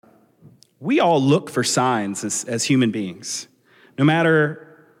we all look for signs as human beings. No matter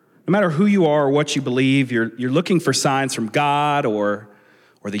who you are or what you believe, you're looking for signs from God or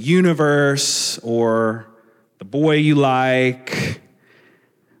the universe or the boy you like.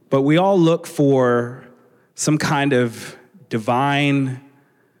 But we all look for some kind of divine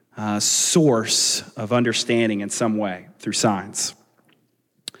source of understanding in some way through signs.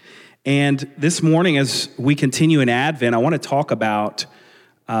 And this morning, as we continue in Advent, I want to talk about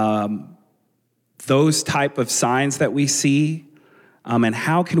those type of signs that we see, and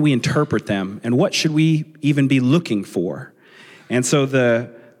how can we interpret them, and what should we even be looking for? And so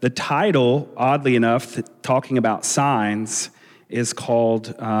the title, oddly enough, talking about signs, is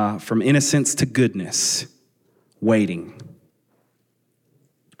called From Innocence to Goodness, Waiting.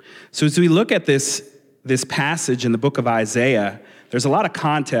 So as we look at this passage in the book of Isaiah, there's a lot of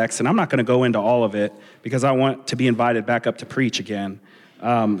context, and I'm not going to go into all of it because I want to be invited back up to preach again.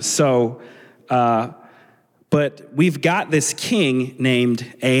 But we've got this king named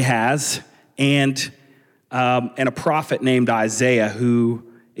Ahaz and a prophet named Isaiah who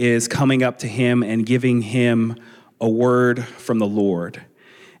is coming up to him and giving him a word from the Lord.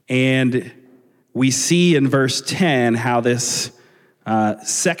 And we see in verse 10 how this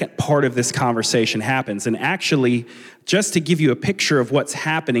second part of this conversation happens. And actually, just to give you a picture of what's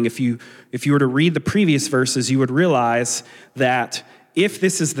happening, if you were to read the previous verses, you would realize that if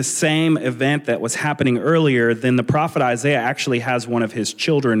this is the same event that was happening earlier, then the prophet Isaiah actually has one of his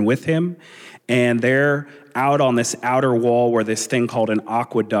children with him, and they're out on this outer wall where this thing called an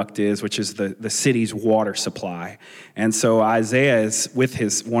aqueduct is, which is the city's water supply. And so Isaiah is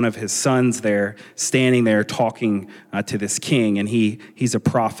with one of his sons there, standing there talking to this king, and he's a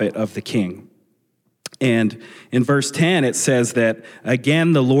prophet of the king. And in verse 10, it says that,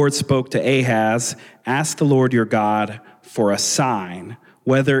 again, the Lord spoke to Ahaz, "Ask the Lord your God for a sign,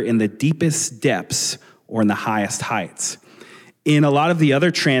 whether in the deepest depths or in the highest heights." In a lot of the other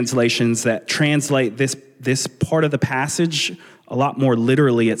translations that translate this part of the passage a lot more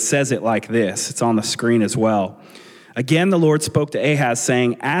literally, it says it like this. It's on the screen as well. "Again, the Lord spoke to Ahaz,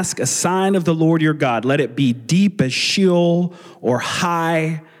 saying, 'Ask a sign of the Lord your God. Let it be deep as Sheol or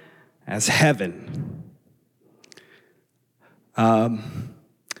high as heaven.'"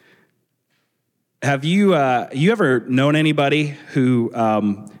 Have you ever known anybody who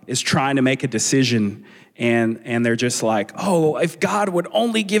is trying to make a decision and they're just like, "Oh, if God would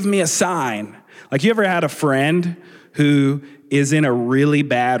only give me a sign"? Like, you ever had a friend who is in a really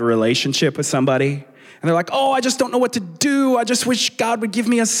bad relationship with somebody and they're like, "Oh, I just don't know what to do. I just wish God would give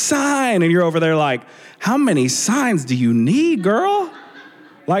me a sign." And you're over there like, "How many signs do you need, girl?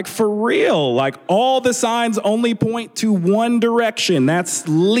 Like, for real, like all the signs only point to one direction. That's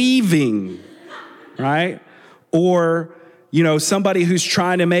leaving." Right? Or, somebody who's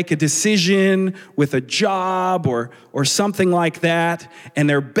trying to make a decision with a job or something like that, and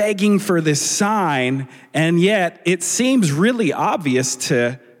they're begging for this sign, and yet it seems really obvious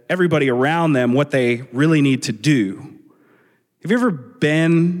to everybody around them what they really need to do. Have you ever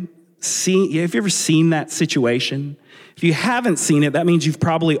seen that situation? If you haven't seen it, that means you've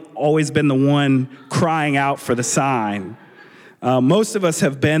probably always been the one crying out for the sign. Most of us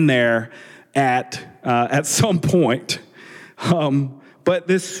have been there at some point. But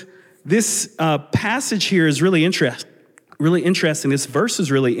this passage here is really interesting. This verse is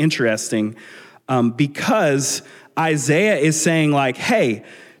really interesting because Isaiah is saying, like, hey,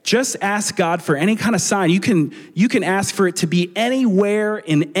 just ask God for any kind of sign. You can ask for it to be anywhere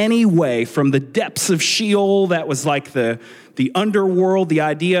in any way, from the depths of Sheol, that was like the underworld, the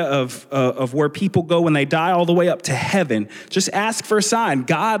idea of where people go when they die, all the way up to heaven. Just ask for a sign.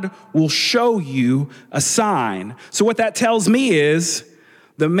 God will show you a sign. So what that tells me is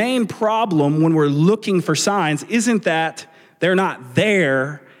the main problem when we're looking for signs isn't that they're not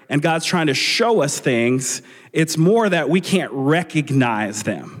there and God's trying to show us things. It's more that we can't recognize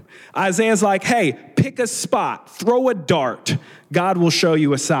them. Isaiah's like, hey, pick a spot, throw a dart. God will show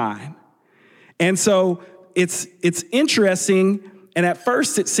you a sign. And so it's interesting, and at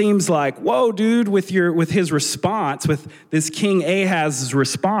first it seems like, whoa, dude, with his response, with this King Ahaz's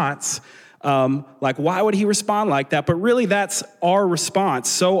response, like, why would he respond like that? But really, that's our response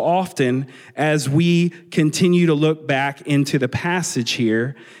so often as we continue to look back into the passage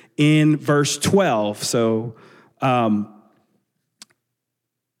here in verse 12. So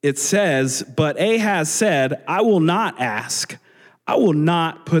it says, "But Ahaz said, I will not ask. I will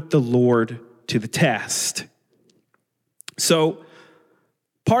not put the Lord to the test." So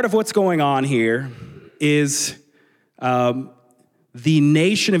part of what's going on here is the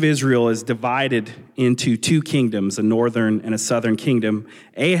nation of Israel is divided into two kingdoms, a northern and a southern kingdom.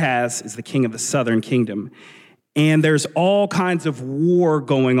 Ahaz is the king of the southern kingdom. And there's all kinds of war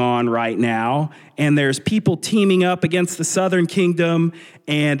going on right now. And there's people teaming up against the southern kingdom.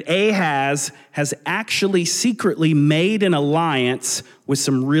 And Ahaz has actually secretly made an alliance with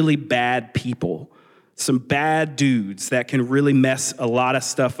some really bad people, some bad dudes that can really mess a lot of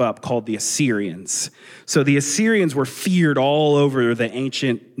stuff up, called the Assyrians. So the Assyrians were feared all over the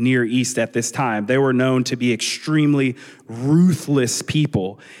ancient Near East at this time. They were known to be extremely ruthless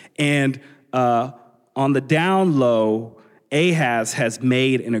people. And on the down low, Ahaz has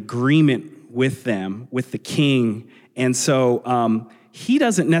made an agreement with them, with the king. And so he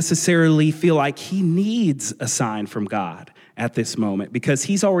doesn't necessarily feel like he needs a sign from God at this moment, because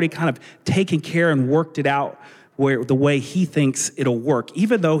he's already kind of taken care and worked it out the way he thinks it'll work,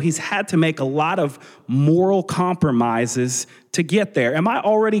 even though he's had to make a lot of moral compromises to get there. Am I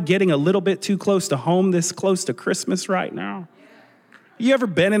already getting a little bit too close to home, this close to Christmas right now? You ever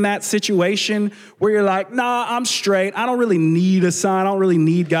been in that situation where you're like, nah, I'm straight. I don't really need a sign. I don't really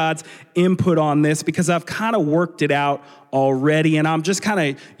need God's input on this because I've kind of worked it out already, and I'm just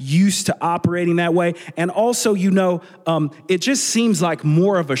kind of used to operating that way. And also, it just seems like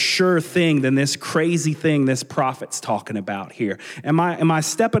more of a sure thing than this crazy thing this prophet's talking about here. Am I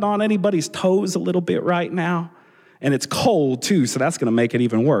stepping on anybody's toes a little bit right now? And it's cold too, so that's going to make it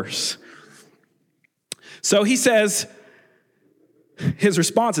even worse. So he says, his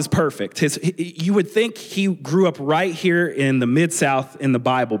response is perfect. You would think he grew up right here in the Mid-South in the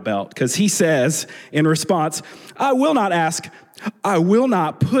Bible Belt, because he says in response, I will not ask, I will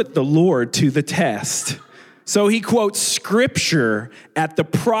not put the Lord to the test. So he quotes scripture at the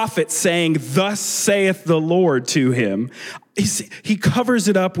prophet saying, thus saith the Lord to him. He covers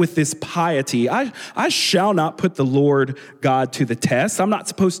it up with this piety. I shall not put the Lord God to the test. I'm not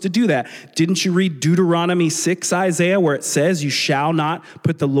supposed to do that. Didn't you read Deuteronomy 6, Isaiah, where it says you shall not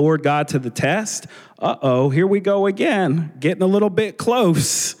put the Lord God to the test? Here we go again, getting a little bit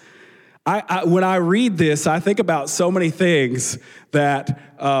close. When I read this, I think about so many things that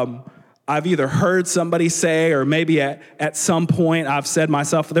I've either heard somebody say, or maybe at some point I've said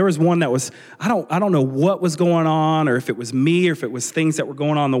myself. There was one that was, I don't know what was going on, or if it was me, or if it was things that were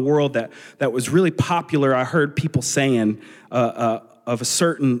going on in the world that was really popular. I heard people saying of a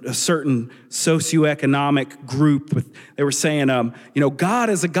certain socioeconomic group. They were saying, God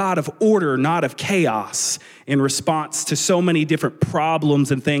is a God of order, not of chaos, in response to so many different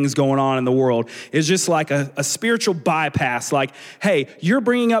problems and things going on in the world. It's just like a spiritual bypass. Like, hey, you're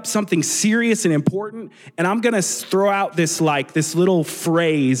bringing up something serious and important, and I'm going to throw out this little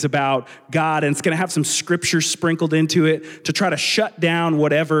phrase about God, and it's going to have some scripture sprinkled into it to try to shut down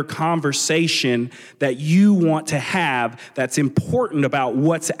whatever conversation that you want to have that's important about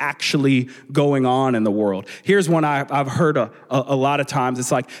what's actually going on in the world. Here's one I've heard a lot of times.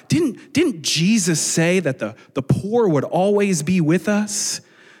 It's like, didn't Jesus say that the poor would always be with us,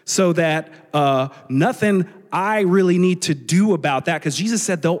 so that nothing I really need to do about that, because Jesus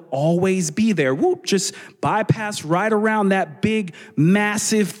said they'll always be there. Whoop, just bypass right around that big,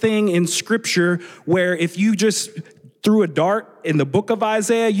 massive thing in Scripture where if you just threw a dart in the book of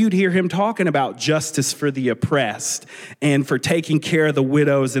Isaiah, you'd hear him talking about justice for the oppressed and for taking care of the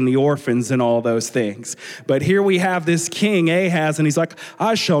widows and the orphans and all those things. But here we have this king, Ahaz, and he's like,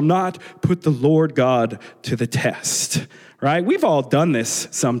 I shall not put the Lord God to the test. Right? We've all done this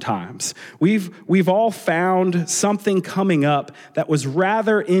sometimes. We've all found something coming up that was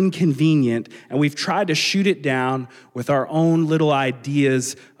rather inconvenient, and we've tried to shoot it down with our own little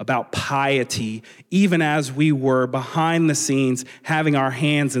ideas about piety, even as we were behind the scenes having our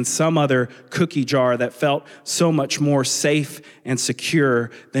hands in some other cookie jar that felt so much more safe and secure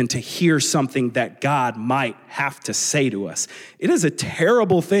than to hear something that God might have to say to us. It is a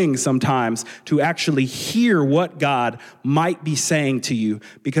terrible thing sometimes to actually hear what God might be saying to you,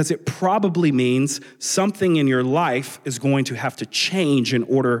 because it probably means something in your life is going to have to change in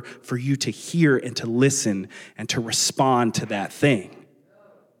order for you to hear and to listen and to respond to that thing.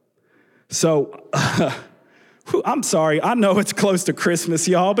 So, I'm sorry. I know it's close to Christmas,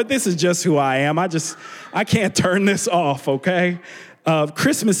 y'all, but this is just who I am. I can't turn this off, okay?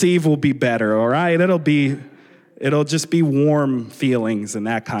 Christmas Eve will be better, all right? It'll just be warm feelings and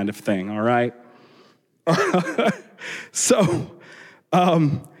that kind of thing, all right? So,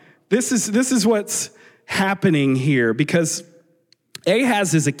 this is what's happening here, because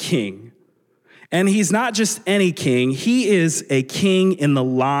Ahaz is a king. And he's not just any king. He is a king in the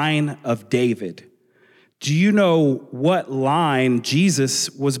line of David. do you know what line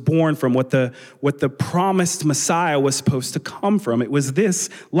Jesus was born from, what the promised Messiah was supposed to come from? It was this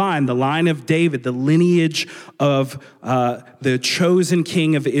line, the line of David, the lineage of the chosen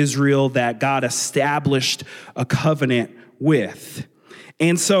king of Israel that God established a covenant with.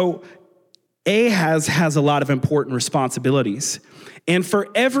 And so Ahaz has a lot of important responsibilities. And for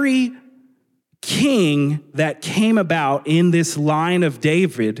every king that came about in this line of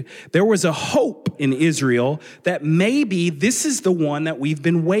David, there was a hope in Israel that maybe this is the one that we've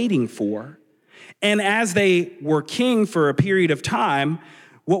been waiting for. And as they were king for a period of time,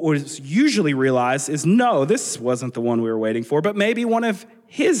 what was usually realized is, no, this wasn't the one we were waiting for, but maybe one of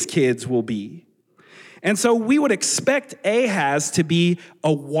his kids will be. And so we would expect Ahaz to be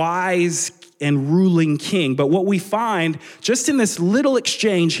a wise and ruling king. But what we find just in this little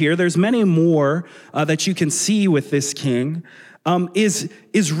exchange here, there's many more that you can see with this king,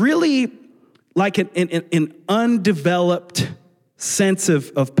 is really like an undeveloped sense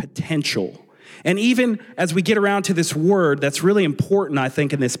of potential. And even as we get around to this word that's really important, I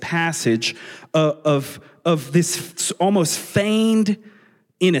think, in this passage of this almost feigned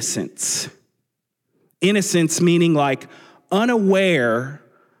innocence. Innocence meaning like unaware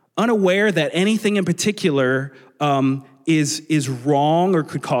that anything in particular is wrong or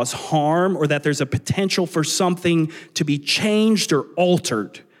could cause harm, or that there's a potential for something to be changed or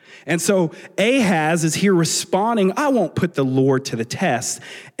altered. And so Ahaz is here responding, I won't put the Lord to the test.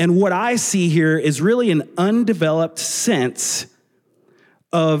 And what I see here is really an undeveloped sense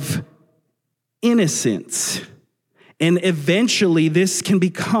of innocence. And eventually this can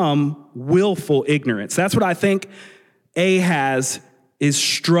become willful ignorance. That's what I think Ahaz is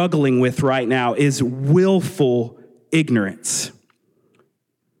struggling with right now, is willful ignorance.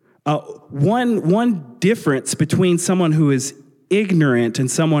 One difference between someone who is ignorant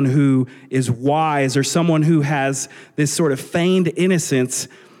and someone who is wise, or someone who has this sort of feigned innocence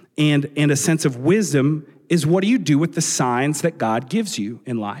and a sense of wisdom, is what do you do with the signs that God gives you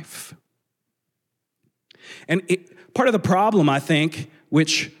in life? And part of the problem, I think,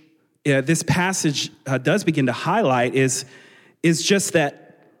 which this passage does begin to highlight is just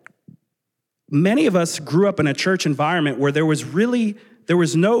that many of us grew up in a church environment where there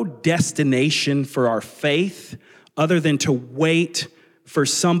was no destination for our faith other than to wait for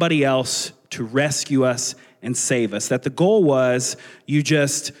somebody else to rescue us and save us. That the goal was you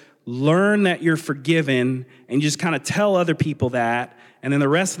just learn that you're forgiven and you just kind of tell other people that, and then the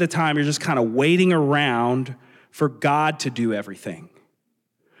rest of the time you're just kind of waiting around for God to do everything.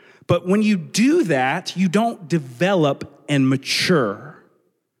 But when you do that, you don't develop and mature.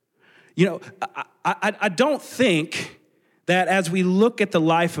 You know, I don't think that as we look at the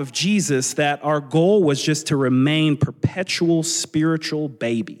life of Jesus, that our goal was just to remain perpetual spiritual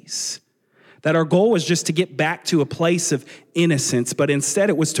babies. That our goal was just to get back to a place of innocence, but instead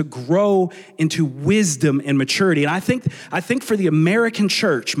it was to grow into wisdom and maturity. And I think for the American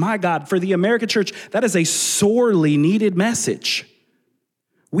church, my God, for the American church, that is a sorely needed message.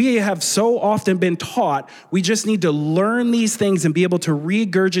 We have so often been taught we just need to learn these things and be able to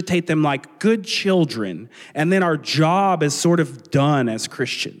regurgitate them like good children, and then our job is sort of done as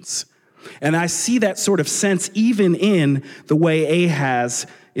Christians. And I see that sort of sense even in the way Ahaz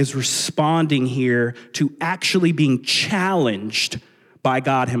is responding here to actually being challenged by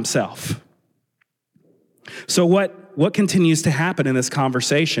God himself. So what continues to happen in this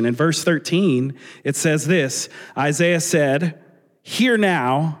conversation? In verse 13, it says this, Isaiah said, "Hear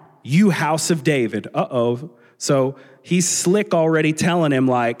now, you house of David." So he's slick already telling him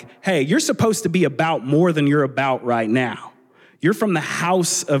like, hey, you're supposed to be about more than you're about right now. You're from the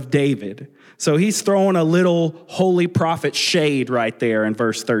house of David. So he's throwing a little holy prophet shade right there in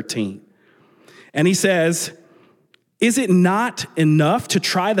verse 13. And he says, "Is it not enough to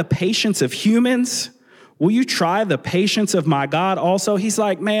try the patience of humans? Will you try the patience of my God also?" He's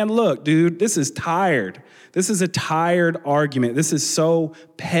like, man, look, dude, this is tired. This is a tired argument. This is so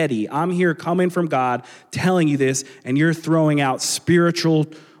petty. I'm here coming from God telling you this, and you're throwing out spiritual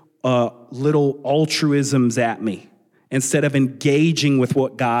little altruisms at me instead of engaging with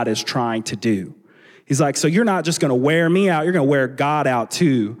what God is trying to do. He's like, so you're not just going to wear me out, you're going to wear God out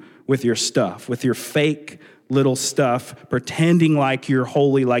too with your stuff, with your fake little stuff, pretending like you're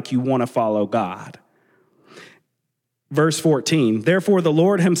holy, like you want to follow God. Verse 14, "Therefore the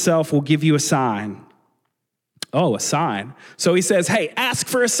Lord himself will give you a sign." Oh, a sign. So he says, hey, ask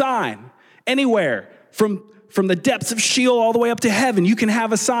for a sign anywhere from the depths of Sheol all the way up to heaven. You can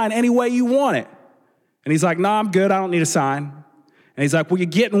have a sign any way you want it. And he's like, no, I'm good. I don't need a sign. And he's like, well, you're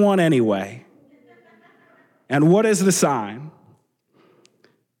getting one anyway. And what is the sign?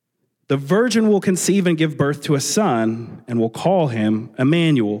 The virgin will conceive and give birth to a son and will call him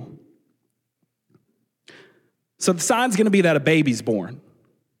Emmanuel. So the sign's going to be that a baby's born.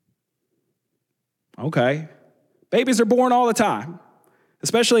 Okay. Babies are born all the time,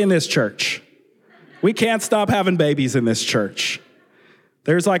 especially in this church. We can't stop having babies in this church.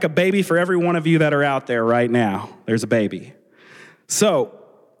 There's like a baby for every one of you that are out there right now. There's a baby. So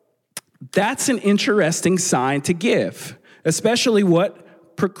that's an interesting sign to give, especially what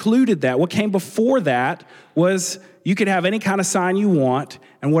precluded that. What came before that was you could have any kind of sign you want,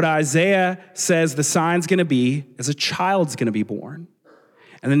 and what Isaiah says the sign's going to be is a child's going to be born.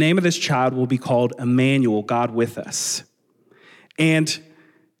 And the name of this child will be called Emmanuel, God with us. And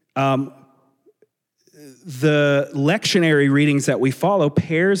the lectionary readings that we follow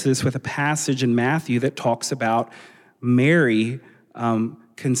pairs this with a passage in Matthew that talks about Mary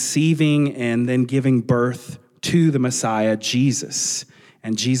conceiving and then giving birth to the Messiah, Jesus.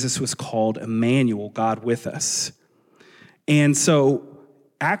 And Jesus was called Emmanuel, God with us. And so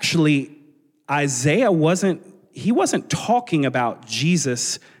actually, Isaiah wasn't talking about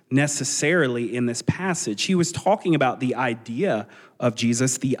Jesus necessarily in this passage. He was talking about the idea of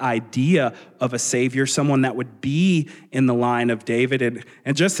Jesus, the idea of a Savior, someone that would be in the line of David.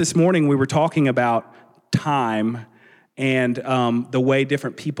 And just this morning, we were talking about time and the way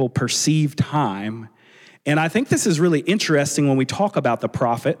different people perceive time. And I think this is really interesting when we talk about the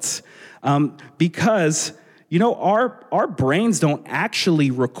prophets because, our brains don't actually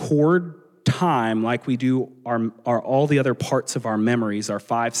record time like we do our all the other parts of our memories, our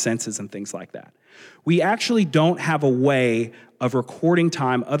five senses and things like that. We actually don't have a way of recording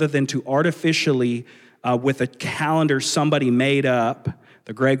time other than to artificially, with a calendar somebody made up.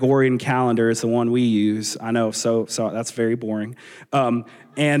 The Gregorian calendar is the one we use. I know, so that's very boring. We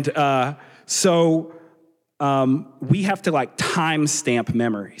have to timestamp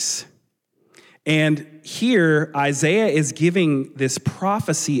memories. And here, Isaiah is giving this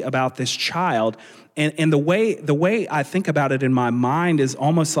prophecy about this child. And the way I think about it in my mind is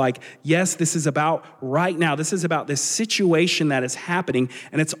almost like, yes, this is about right now. This is about this situation that is happening.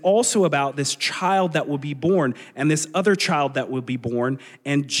 And it's also about this child that will be born and this other child that will be born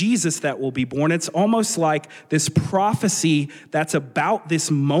and Jesus that will be born. It's almost like this prophecy that's about this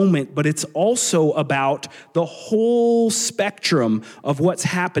moment, but it's also about the whole spectrum of what's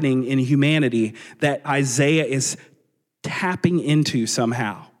happening in humanity that Isaiah is tapping into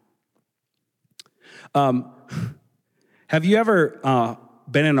somehow. Have you ever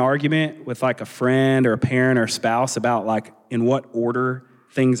been in an argument with a friend or a parent or a spouse about in what order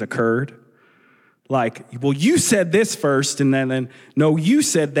things occurred? Well, you said this first, and then no, you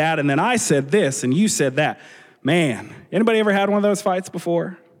said that, and then I said this, and you said that. Man, anybody ever had one of those fights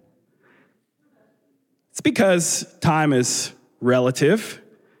before? It's because time is relative,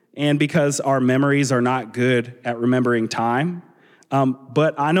 and because our memories are not good at remembering time.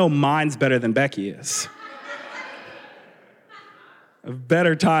 But I know mine's better than Becky is. A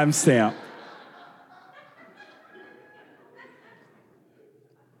better timestamp.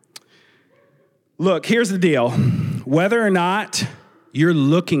 Look, here's the deal. Whether or not you're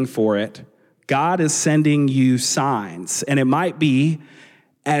looking for it, God is sending you signs. And it might be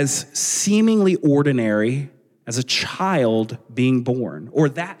as seemingly ordinary as a child being born, or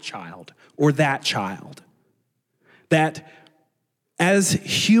that child, or that child. That as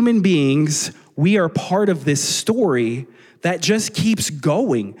human beings, we are part of this story that just keeps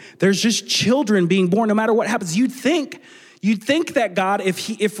going. There's just children being born no matter what happens. You'd think that God,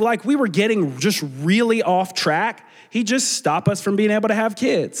 if we were getting just really off track, he'd just stop us from being able to have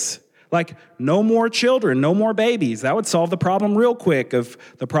kids. No more children, no more babies. That would solve the problem real quick of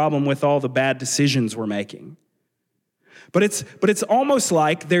the problem with all the bad decisions we're making. But it's almost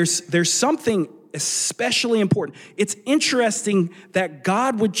like there's something especially important. It's interesting that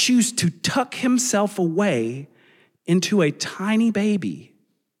God would choose to tuck himself away into a tiny baby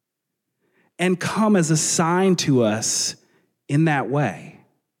and come as a sign to us in that way.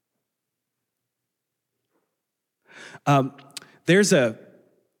 There's a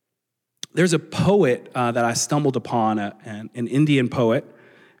poet that I stumbled upon, an Indian poet,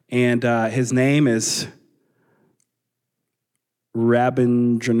 and his name is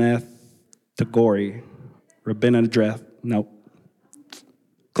Rabindranath Tagore. Rabindranath, nope.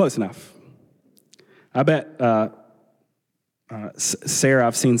 Close enough. I bet Sarah,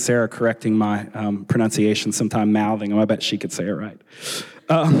 I've seen Sarah correcting my pronunciation sometime, mouthing him. I bet she could say it right.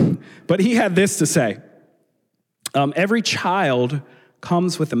 But he had this to say. Every child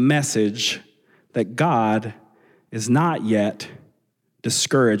comes with a message that God is not yet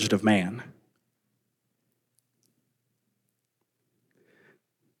discouraged of man.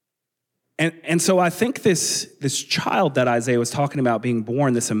 And so I think this child that Isaiah was talking about being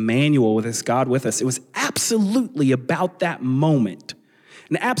born, this Emmanuel, with this God with us, it was absolutely about that moment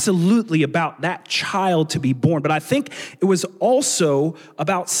and absolutely about that child to be born. But I think it was also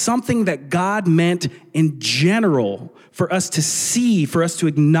about something that God meant in general for us to see, for us to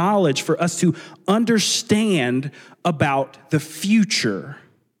acknowledge, for us to understand about the future,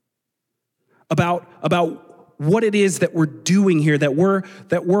 about what it is that we're doing here, that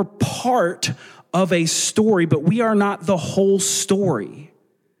we're part of a story, but we are not the whole story.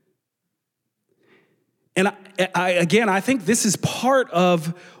 And I think this is part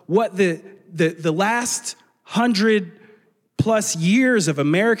of what the last 100+ years of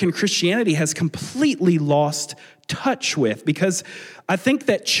American Christianity has completely lost touch with, because I think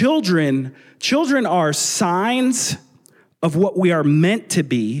that children are signs of what we are meant to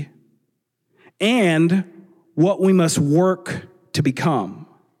be and what we must work to become.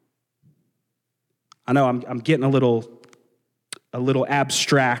 I know I'm getting a little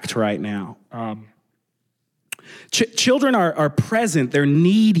abstract right now. Children are present, they're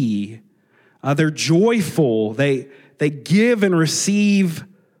needy, they're joyful, they give and receive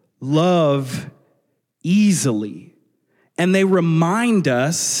love easily. And they remind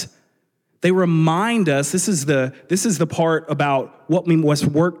us, this is the part about what we must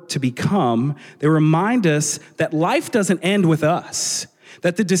work to become. They remind us that life doesn't end with us,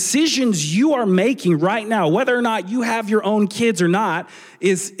 that the decisions you are making right now, whether or not you have your own kids or not,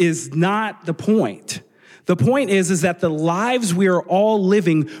 is not the point. The point is that the lives we are all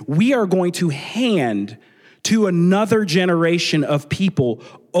living, we are going to hand to another generation of people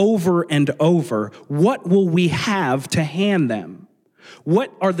over and over. What will we have to hand them?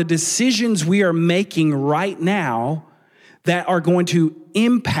 What are the decisions we are making right now that are going to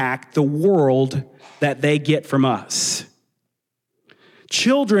impact the world that they get from us?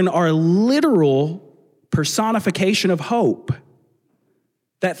 Children are a literal personification of hope,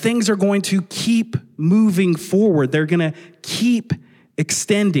 that things are going to keep moving forward. They're going to keep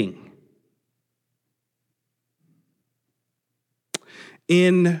extending.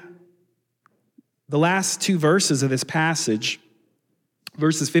 In the last two verses of this passage,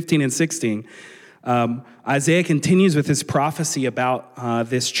 verses 15 and 16, Isaiah continues with his prophecy about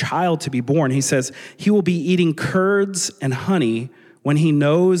this child to be born. He says, he will be eating curds and honey when he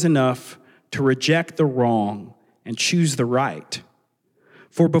knows enough to reject the wrong and choose the right.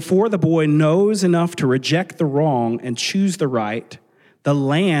 For before the boy knows enough to reject the wrong and choose the right, the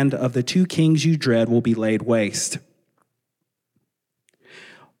land of the two kings you dread will be laid waste.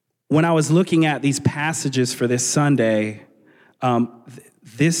 When I was looking at these passages for this Sunday,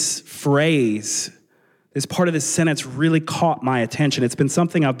 this phrase, this part of this sentence really caught my attention. It's been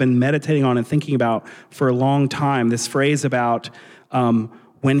something I've been meditating on and thinking about for a long time. This phrase about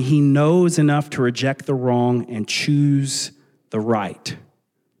when he knows enough to reject the wrong and choose the right.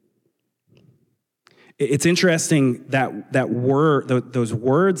 It's interesting that word, those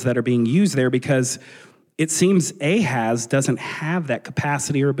words that are being used there, because it seems Ahaz doesn't have that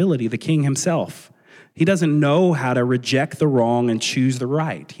capacity or ability, the king himself. He doesn't know how to reject the wrong and choose the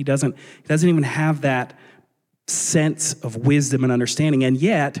right. He doesn't even have that sense of wisdom and understanding. And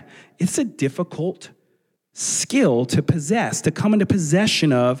yet, it's a difficult skill to possess, to come into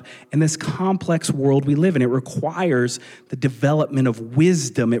possession of in this complex world we live in. It requires the development of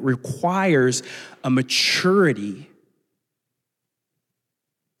wisdom. It requires a maturity.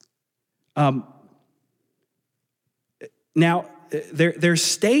 Now, there's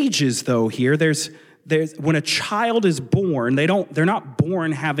stages though here. There's when a child is born, they're not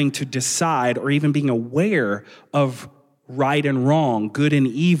born having to decide or even being aware of right and wrong, good and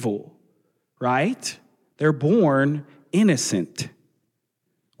evil, right? They're born innocent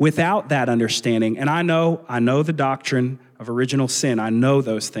without that understanding. And I know the doctrine of original sin. I know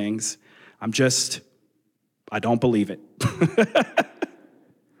those things. I don't believe it.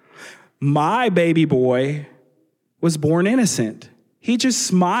 My baby boy was born innocent. He just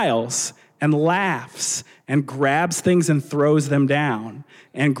smiles and laughs and grabs things and throws them down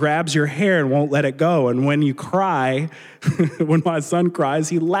and grabs your hair and won't let it go. And when you cry, when my son cries,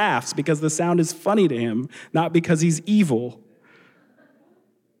 he laughs because the sound is funny to him, not because he's evil.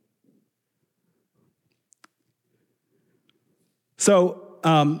 So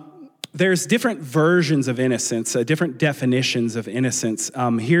there's different versions of innocence, different definitions of innocence.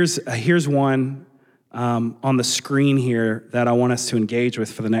 Here's one on the screen here that I want us to engage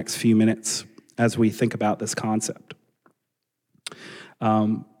with for the next few minutes as we think about this concept.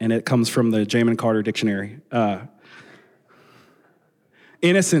 And it comes from the Jamin Carter Dictionary.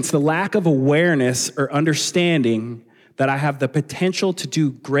 Innocence, the lack of awareness or understanding that I have the potential to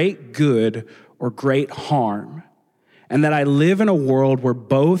do great good or great harm, and that I live in a world where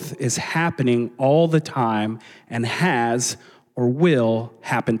both is happening all the time and has or will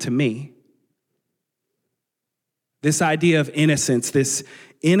happen to me. This idea of innocence, this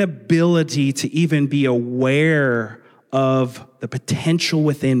inability to even be aware of the potential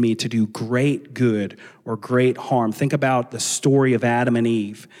within me to do great good or great harm. Think about the story of Adam and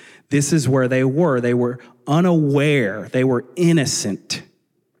Eve. This is where they were. They were unaware. They were innocent.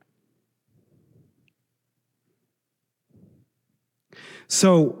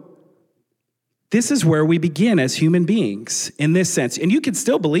 So this is where we begin as human beings in this sense. And you can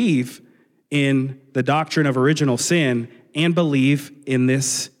still believe in the doctrine of original sin and believe in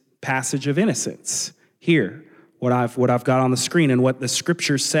this passage of innocence here. What I've got on the screen and what the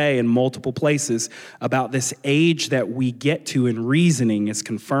scriptures say in multiple places about this age that we get to in reasoning is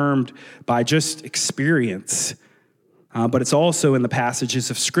confirmed by just experience. But it's also in the passages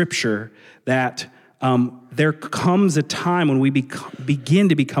of scripture that there comes a time when we begin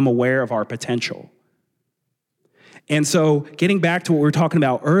to become aware of our potential. And so getting back to what we were talking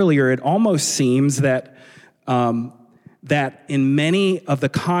about earlier, it almost seems that that in many of the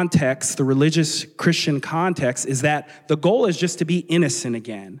contexts, the religious Christian context, is that the goal is just to be innocent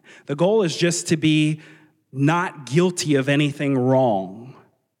again. The goal is just to be not guilty of anything wrong.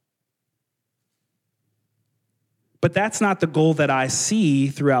 But that's not the goal that I see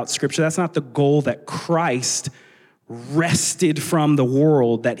throughout Scripture. That's not the goal that Christ wrested from the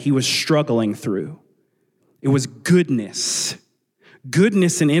world that he was struggling through. It was goodness.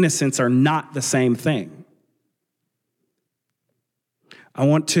 Goodness and innocence are not the same thing. I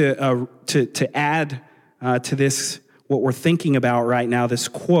want to add to this what we're thinking about right now, this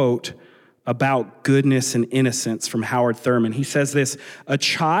quote about goodness and innocence from Howard Thurman. He says this: a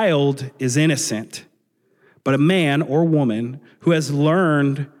child is innocent, but a man or woman who has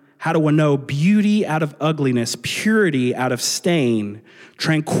learned how to know beauty out of ugliness, purity out of stain,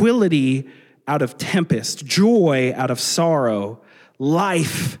 tranquility out of tempest, joy out of sorrow,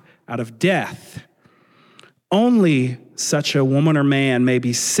 life out of death. Only such a woman or man may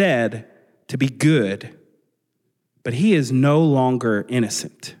be said to be good, but he is no longer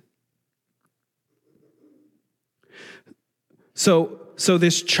innocent. So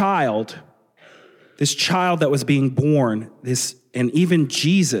this child that was being born, and even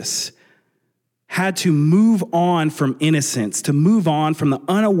Jesus had to move on from innocence, to move on from the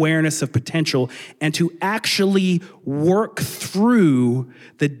unawareness of potential, and to actually work through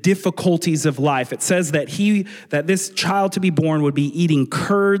the difficulties of life. It says that this child to be born would be eating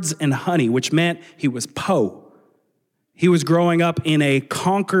curds and honey, which meant he was po. He was growing up in a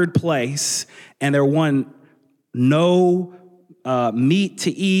conquered place, and there was no meat to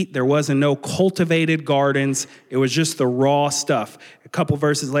eat. There wasn't no cultivated gardens. It was just the raw stuff. A couple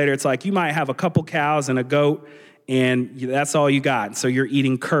verses later, it's like you might have a couple cows and a goat, and that's all you got. So you're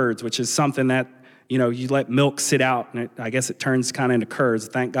eating curds, which is something that, you let milk sit out, and I guess it turns kind of into curds.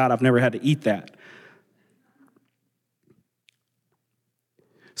 Thank God I've never had to eat that.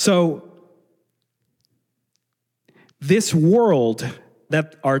 So this world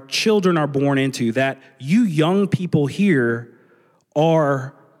that our children are born into, that you young people here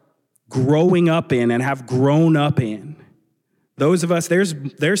are growing up in and have grown up in. Those of us,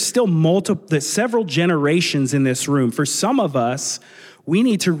 there's still several generations in this room. For some of us, we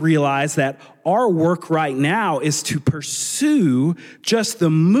need to realize that our work right now is to pursue just the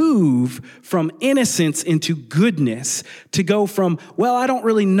move from innocence into goodness, to go from, well, I don't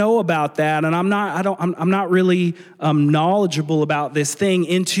really know about that, and I'm not really knowledgeable about this thing,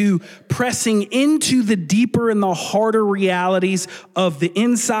 into pressing into the deeper and the harder realities of the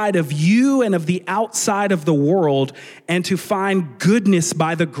inside of you and of the outside of the world, and to find goodness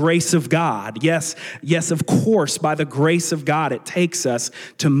by the grace of God. Yes, of course, by the grace of God, it takes us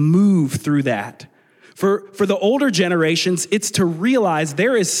to move through that. For the older generations, it's to realize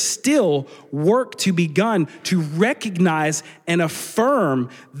there is still work to be done to recognize and affirm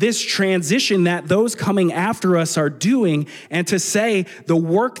this transition that those coming after us are doing, and to say the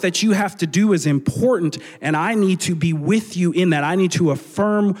work that you have to do is important, and I need to be with you in that. I need to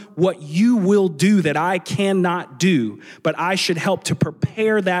affirm what you will do that I cannot do, but I should help to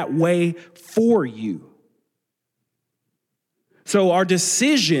prepare that way for you. So our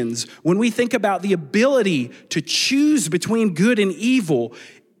decisions, when we think about the ability to choose between good and evil,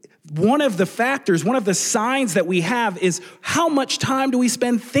 one of the factors, one of the signs that we have is how much time do we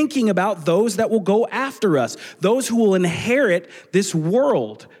spend thinking about those that will go after us, those who will inherit this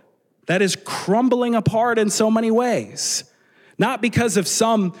world that is crumbling apart in so many ways. not because of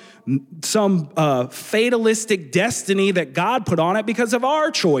some fatalistic destiny that God put on it, because of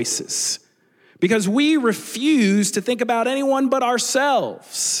our choices, because we refuse to think about anyone but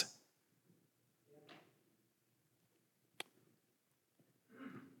ourselves.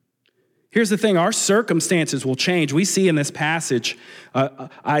 Here's the thing, our circumstances will change. We see in this passage,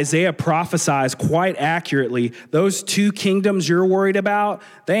 Isaiah prophesies quite accurately, those two kingdoms you're worried about,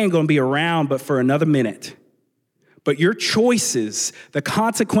 they ain't gonna be around but for another minute. But your choices, the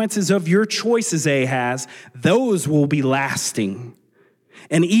consequences of your choices, Ahaz, those will be lasting.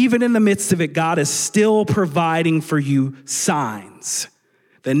 And even in the midst of it, God is still providing for you signs.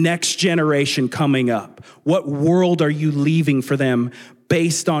 The next generation coming up. What world are you leaving for them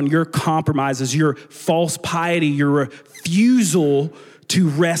based on your compromises, your false piety, your refusal to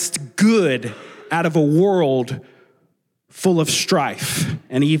wrest good out of a world full of strife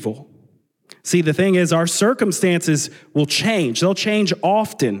and evil? See, the thing is, our circumstances will change. They'll change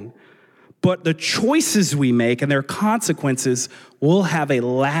often. But the choices we make and their consequences will have a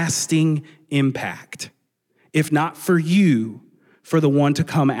lasting impact. If not for you, for the one to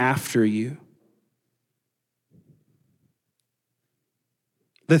come after you.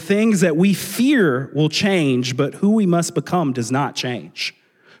 The things that we fear will change, but who we must become does not change.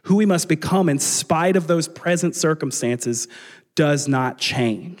 Who we must become in spite of those present circumstances does not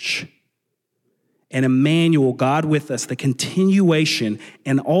change. And Emmanuel, God with us, the continuation,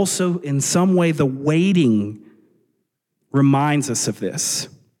 and also in some way the waiting reminds us of this.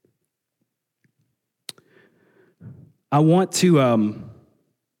 I want to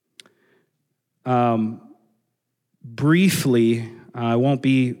briefly, I won't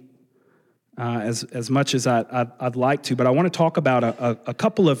be as much as I'd like to, but I want to talk about a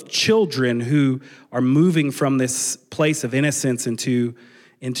couple of children who are moving from this place of innocence into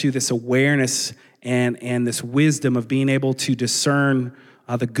this awareness and this wisdom of being able to discern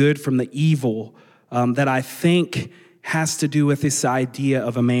the good from the evil that I think has to do with this idea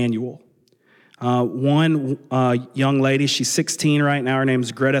of Emmanuel. One young lady, she's 16 right now. Her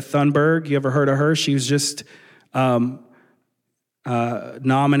name's Greta Thunberg. You ever heard of her? She was just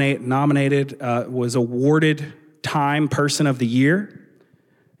nominated, was awarded Time Person of the Year.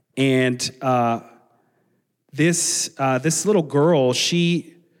 And this little girl,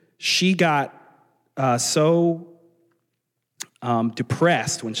 she got so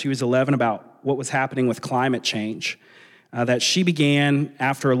depressed when she was 11 about what was happening with climate change that she began,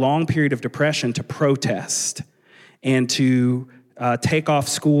 after a long period of depression, to protest and to take off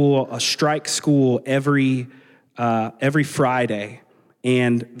school, strike school every Friday.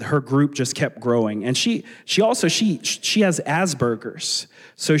 And her group just kept growing. And she also has Asperger's.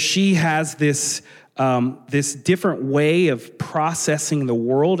 So she has this different way of processing the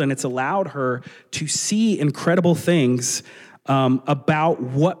world, and it's allowed her to see incredible things about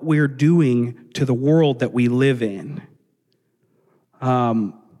what we're doing to the world that we live in.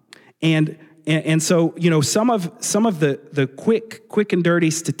 And so, you know, some of the quick and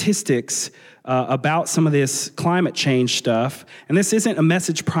dirty statistics about some of this climate change stuff, and this isn't a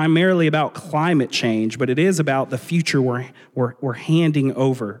message primarily about climate change, but it is about the future we're handing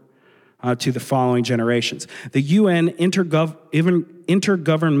over to the following generations. The UN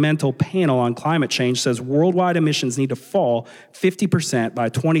Intergovernmental Panel on Climate Change says worldwide emissions need to fall 50% by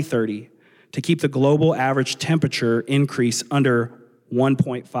 2030 to keep the global average temperature increase under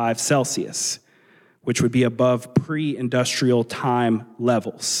 1.5 Celsius, which would be above pre-industrial time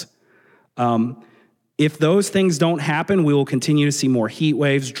levels. If those things don't happen, we will continue to see more heat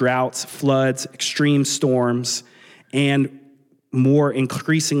waves, droughts, floods, extreme storms, and more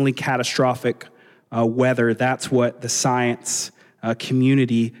increasingly catastrophic weather. That's what the science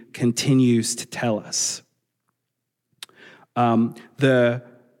community continues to tell us. The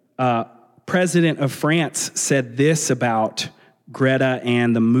president of France said this about Greta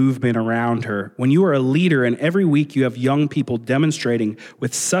and the movement around her. When you are a leader and every week you have young people demonstrating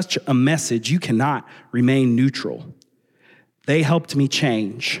with such a message, you cannot remain neutral. They helped me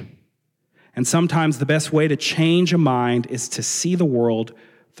change. And sometimes the best way to change a mind is to see the world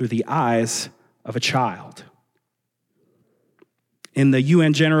through the eyes of a child. In the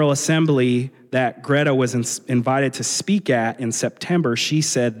UN General Assembly that Greta was invited to speak at in September, she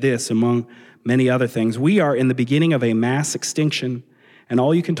said this, among many other things: "We are in the beginning of a mass extinction, and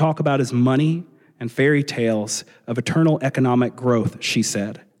all you can talk about is money and fairy tales of eternal economic growth," she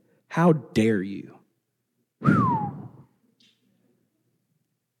said. "How dare you?" Whew.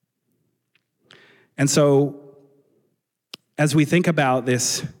 And so, as we think about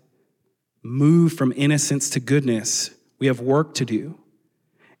this move from innocence to goodness, we have work to do.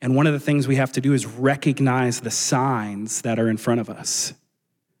 And one of the things we have to do is recognize the signs that are in front of us.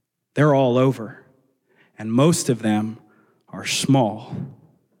 They're all over, and most of them are small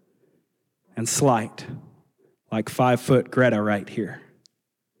and slight, like 5-foot Greta right here.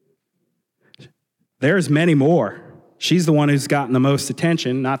 There's many more. She's the one who's gotten the most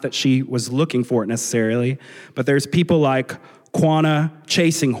attention, not that she was looking for it necessarily, but there's people like Quanah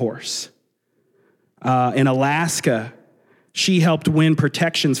Chasing Horse. In Alaska, she helped win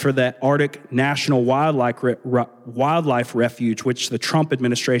protections for the Arctic National Wildlife Refuge, which the Trump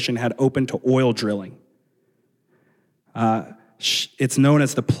administration had opened to oil drilling. It's known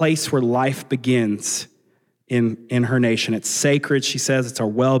as the place where life begins in her nation. It's sacred, she says. It's our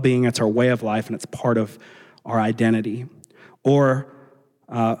well-being, it's our way of life, and it's part of our identity. Or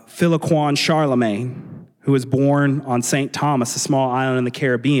Philoquan Charlemagne, who was born on St. Thomas, a small island in the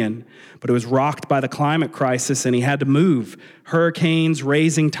Caribbean, but it was rocked by the climate crisis and he had to move. Hurricanes,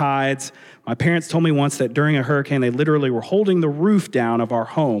 raising tides. My parents told me once that during a hurricane, they literally were holding the roof down of our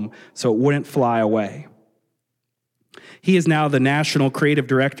home so it wouldn't fly away. He is now the national creative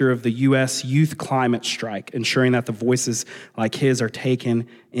director of the U.S. Youth Climate Strike, ensuring that the voices like his are taken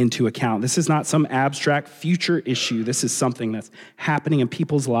into account. This is not some abstract future issue. This is something that's happening in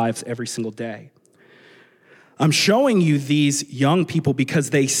people's lives every single day. I'm showing you these young people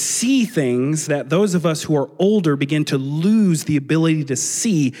because they see things that those of us who are older begin to lose the ability to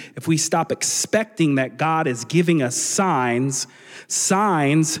see if we stop expecting that God is giving us signs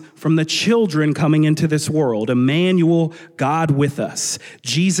from the children coming into this world. Emmanuel, God with us.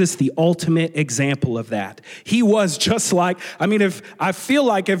 Jesus, the ultimate example of that. He was just like, I feel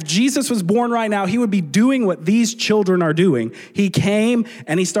like if Jesus was born right now, he would be doing what these children are doing. He came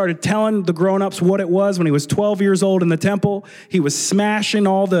and he started telling the grown-ups what it was when he was 12 years old in the temple. He was smashing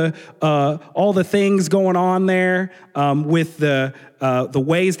all the things going on there with the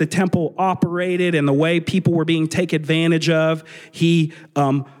ways the temple operated and the way people were being taken advantage of. He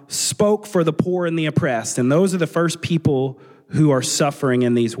spoke for the poor and the oppressed, and those are the first people who are suffering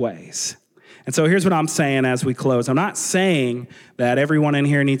in these ways. And so here's what I'm saying as we close. I'm not saying that everyone in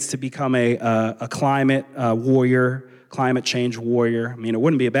here needs to become a climate warrior, climate change warrior. It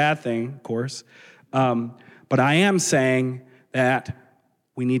wouldn't be a bad thing, of course. But I am saying that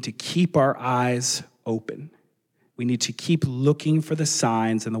we need to keep our eyes open. We need to keep looking for the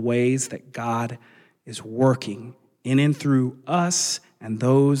signs and the ways that God is working in and through us and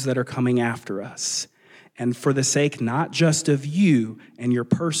those that are coming after us. And for the sake not just of you and your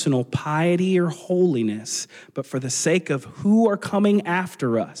personal piety or holiness, but for the sake of who are coming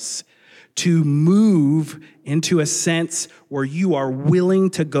after us, to move into a sense where you are willing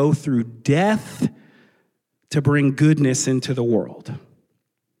to go through death to bring goodness into the world.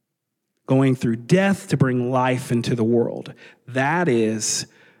 Going through death to bring life into the world. That is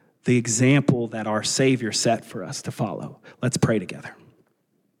the example that our Savior set for us to follow. Let's pray together.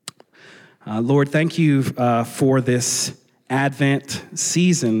 Lord, thank you for this Advent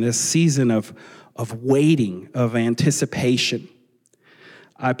season, this season of waiting, of anticipation.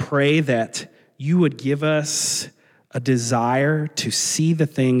 I pray that you would give us a desire to see the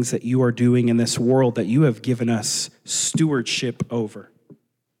things that you are doing in this world that you have given us stewardship over.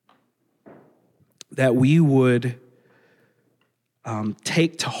 That we would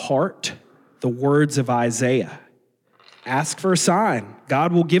take to heart the words of Isaiah. Ask for a sign.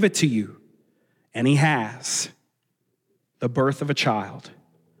 God will give it to you. And he has. The birth of a child,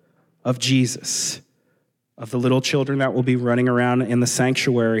 of Jesus, of the little children that will be running around in the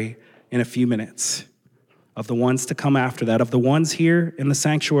sanctuary in a few minutes, of the ones to come after that, of the ones here in the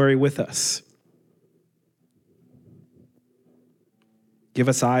sanctuary with us. Give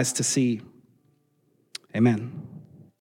us eyes to see. Amen.